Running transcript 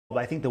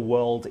I think the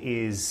world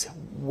is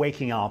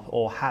waking up,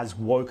 or has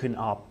woken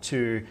up,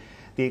 to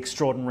the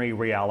extraordinary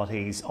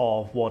realities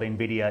of what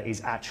Nvidia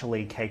is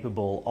actually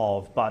capable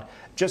of. But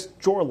just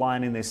draw a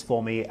line in this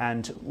for me,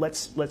 and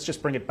let's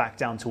just bring it back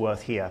down to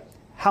earth here.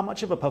 How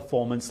much of a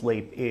performance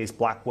leap is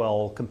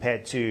Blackwell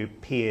compared to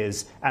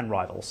peers and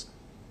rivals?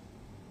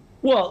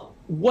 Well,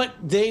 what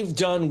they've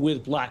done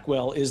with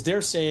Blackwell is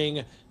they're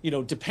saying,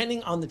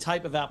 depending on the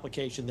type of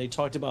application, they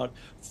talked about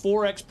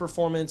 4x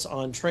performance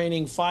on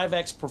training,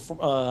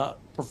 5x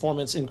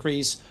performance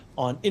increase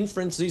on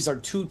inference. These are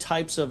two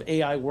types of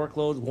AI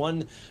workload.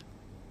 One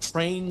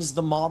trains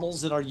the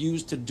models that are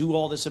used to do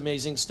all this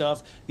amazing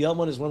stuff. The other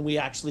one is when we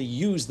actually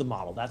use the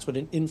model. That's what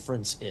an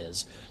inference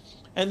is.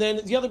 And then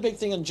the other big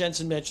thing, and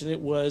Jensen mentioned it,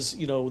 was,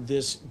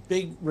 this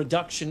big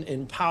reduction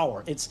in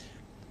power.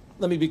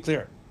 Let me be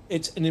clear.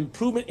 It's an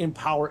improvement in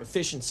power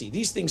efficiency.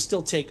 These things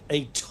still take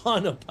a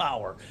ton of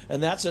power,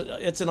 and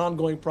it's an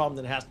ongoing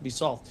problem that has to be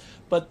solved.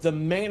 But the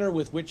manner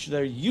with which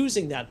they're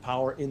using that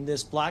power in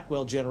this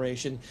Blackwell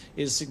generation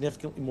is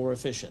significantly more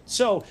efficient.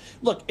 So,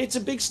 look, it's a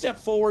big step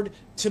forward.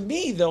 To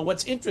me, though,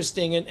 what's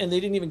interesting, and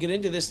they didn't even get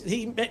into this,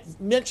 he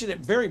mentioned it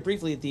very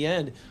briefly at the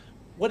end,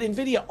 what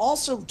NVIDIA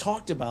also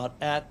talked about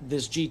at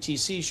this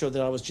GTC show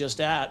that I was just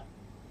at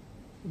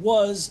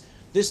was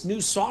this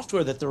new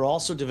software that they're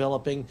also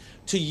developing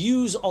to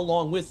use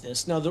along with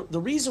this. Now, the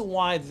reason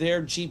why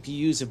their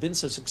GPUs have been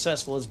so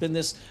successful has been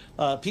this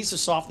piece of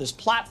software, this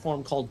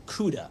platform called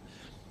CUDA.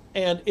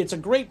 And it's a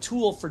great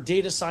tool for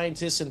data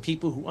scientists and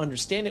people who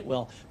understand it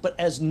well. But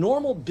as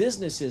normal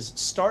businesses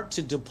start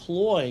to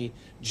deploy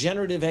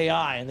generative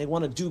AI and they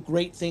want to do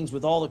great things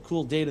with all the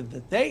cool data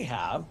that they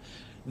have,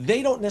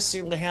 they don't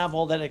necessarily have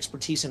all that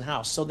expertise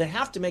in-house. So they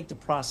have to make the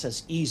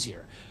process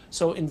easier.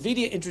 So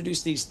NVIDIA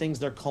introduced these things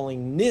they're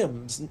calling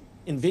NIMs,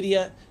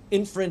 NVIDIA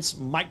Inference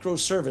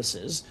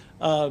Microservices.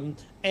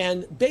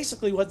 And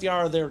basically what they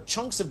are, they're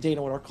chunks of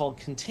data, what are called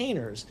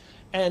containers.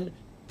 And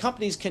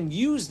companies can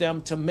use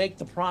them to make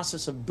the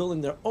process of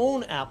building their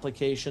own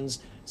applications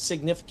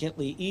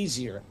significantly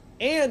easier.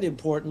 And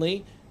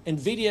importantly,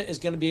 NVIDIA is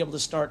going to be able to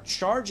start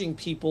charging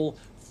people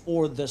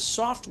for the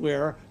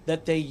software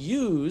that they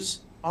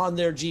use on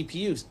their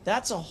GPUs.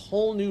 That's a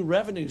whole new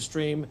revenue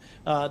stream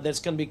that's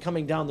going to be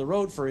coming down the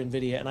road for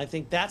NVIDIA, and I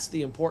think that's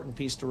the important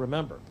piece to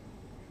remember.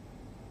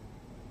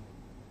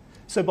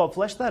 So Bob,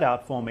 flesh that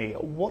out for me.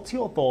 What's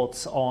your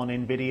thoughts on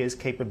NVIDIA's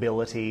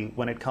capability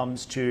when it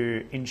comes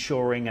to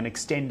ensuring and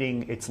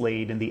extending its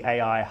lead in the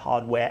AI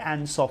hardware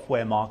and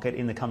software market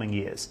in the coming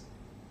years?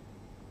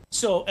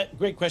 So,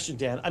 great question,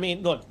 Dan. I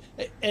mean, look,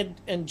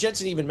 and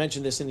Jensen even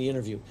mentioned this in the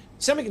interview.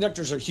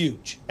 Semiconductors are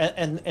huge,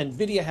 and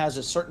NVIDIA has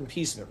a certain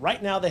piece of it.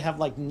 Right now, they have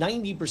like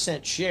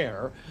 90%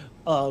 share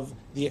of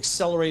the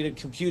accelerated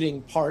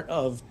computing part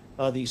of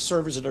these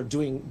servers that are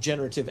doing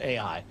generative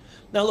AI.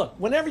 Now, look,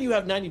 whenever you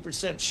have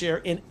 90% share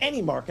in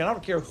any market, I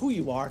don't care who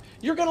you are,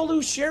 you're going to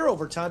lose share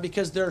over time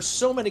because there are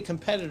so many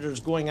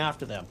competitors going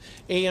after them.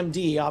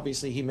 AMD,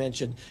 obviously, he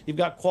mentioned. You've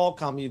got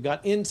Qualcomm, you've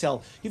got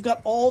Intel, you've got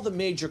all the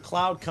major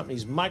cloud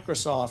companies,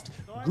 Microsoft,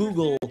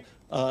 Google,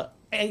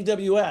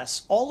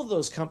 AWS. All of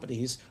those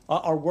companies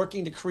are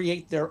working to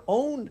create their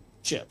own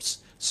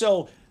chips.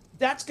 So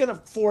that's going to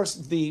force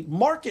the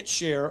market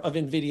share of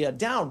NVIDIA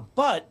down,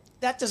 but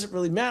that doesn't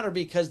really matter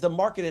because the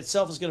market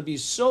itself is going to be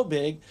so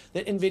big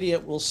that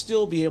NVIDIA will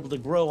still be able to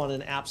grow on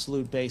an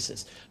absolute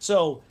basis.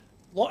 So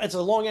it's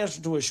a long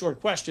answer to a short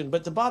question,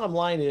 but the bottom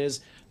line is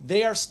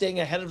they are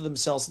staying ahead of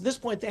themselves. At this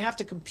point, they have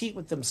to compete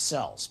with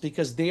themselves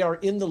because they are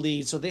in the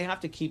lead, so they have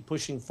to keep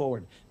pushing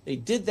forward. They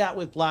did that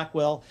with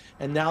Blackwell,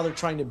 and now they're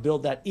trying to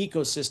build that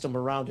ecosystem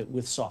around it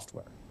with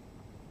software.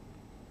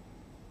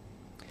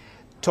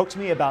 Talk to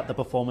me about the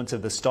performance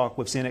of the stock.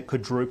 We've seen it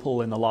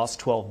quadruple in the last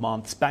 12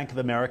 months. Bank of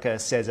America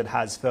says it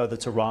has further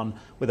to run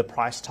with a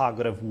price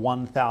target of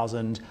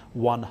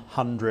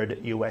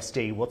 1,100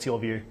 USD. What's your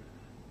view?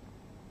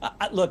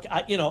 Look,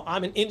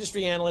 I'm an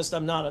industry analyst.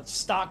 I'm not a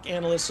stock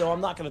analyst, so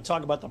I'm not going to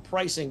talk about the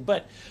pricing.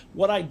 But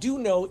what I do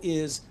know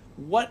is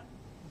what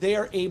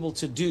they're able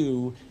to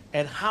do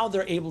and how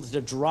they're able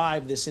to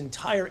drive this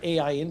entire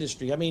AI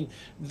industry. I mean,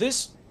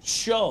 this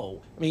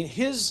show,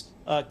 his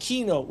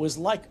keynote was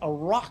like a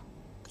rock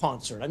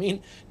concert. I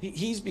mean,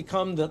 he's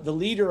become the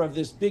leader of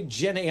this big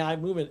Gen AI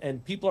movement,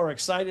 and people are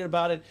excited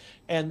about it.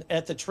 And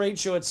at the trade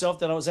show itself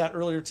that I was at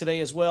earlier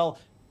today as well,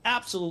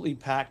 absolutely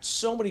packed.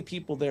 So many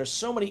people there,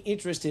 so many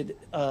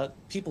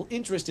people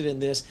interested in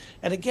this.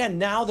 And again,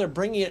 now they're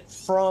bringing it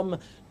from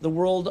the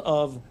world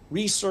of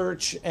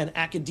research and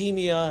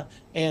academia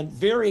and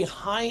very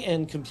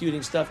high-end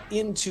computing stuff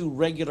into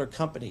regular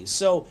companies.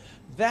 So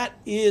that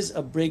is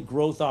a big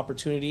growth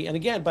opportunity. And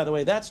again, by the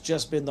way, that's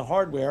just been the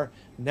hardware.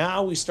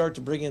 Now we start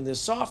to bring in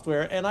this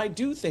software, and I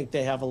do think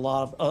they have a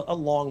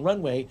long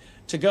runway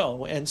to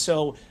go. And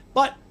so,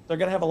 but they're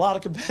going to have a lot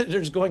of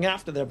competitors going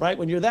after them, right?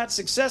 When you're that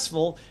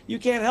successful, you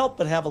can't help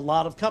but have a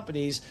lot of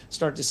companies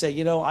start to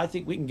say, I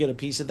think we can get a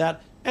piece of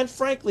that. And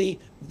frankly,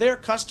 their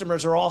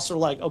customers are also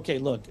like, okay,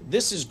 look,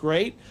 this is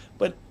great,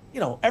 but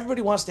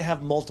everybody wants to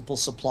have multiple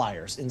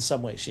suppliers in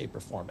some way, shape, or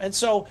form. And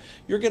so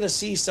you're going to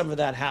see some of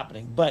that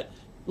happening. But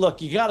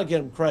look, you got to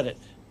give them credit.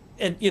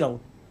 And,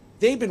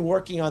 they've been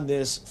working on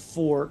this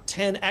for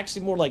 10,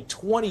 actually more like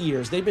 20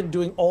 years. They've been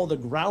doing all the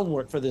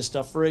groundwork for this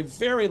stuff for a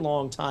very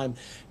long time.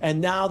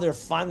 And now they're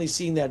finally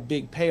seeing that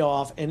big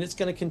payoff, and it's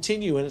going to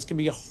continue, and it's going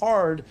to be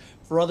hard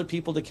for other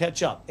people to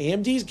catch up.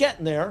 AMD's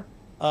getting there,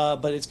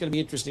 but it's going to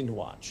be interesting to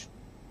watch.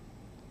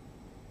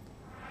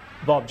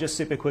 Bob, just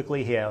super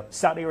quickly here.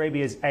 Saudi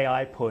Arabia's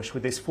AI push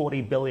with this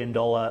 $40 billion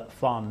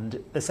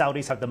fund, the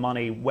Saudis have the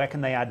money. Where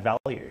can they add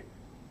value?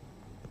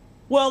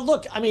 Well,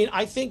 look,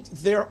 I think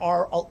there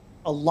are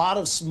a lot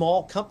of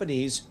small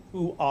companies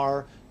who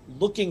are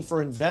looking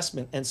for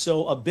investment. And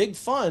so a big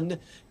fund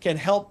can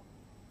help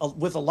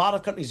with a lot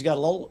of companies. You got a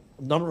low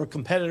number of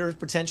competitors,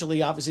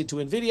 potentially, obviously, to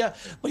Nvidia,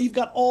 but you've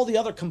got all the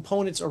other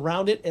components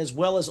around it, as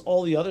well as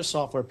all the other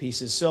software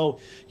pieces. So,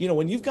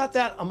 when you've got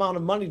that amount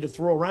of money to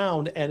throw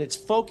around and it's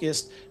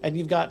focused and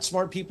you've got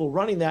smart people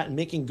running that and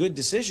making good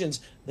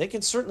decisions, they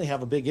can certainly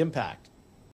have a big impact.